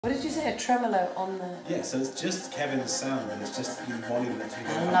What did you say? A tremolo on the... Yeah, so it's just Kevin's sound and it's just the volume that's going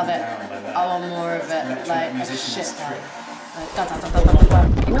I up love and it. down like that. I want more of it, like a shit ton.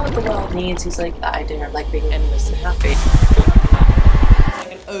 You know what the world needs is like that idea of like being endless and happy. It's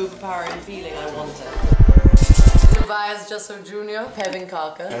like an overpowering feeling, I want it. Tobias Jusso Jr., Kevin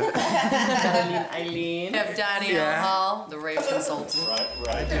Carker, Caroline Eileen, we have Danny Hall, the rave consultant.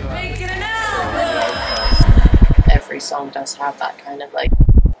 Right. Making an album! Every song does have that kind of like,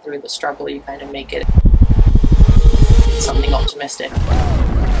 through the struggle you kind of make it something optimistic.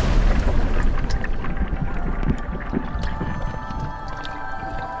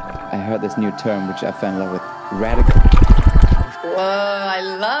 I heard this new term which I fell in love with, radical. Whoa, I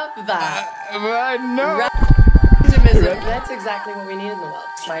love that. I know. Optimism. That's exactly what we need in the world.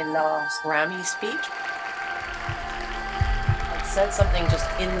 My last Grammy speech, it said something just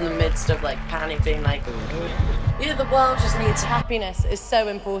in the midst of like panic, being like, yeah, the world just needs happiness is so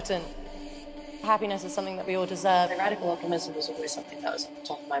important. Happiness is something that we all deserve. Radical optimism was always something that was on the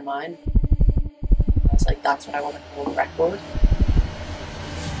top of my mind. I was like, that's what I want to call the record.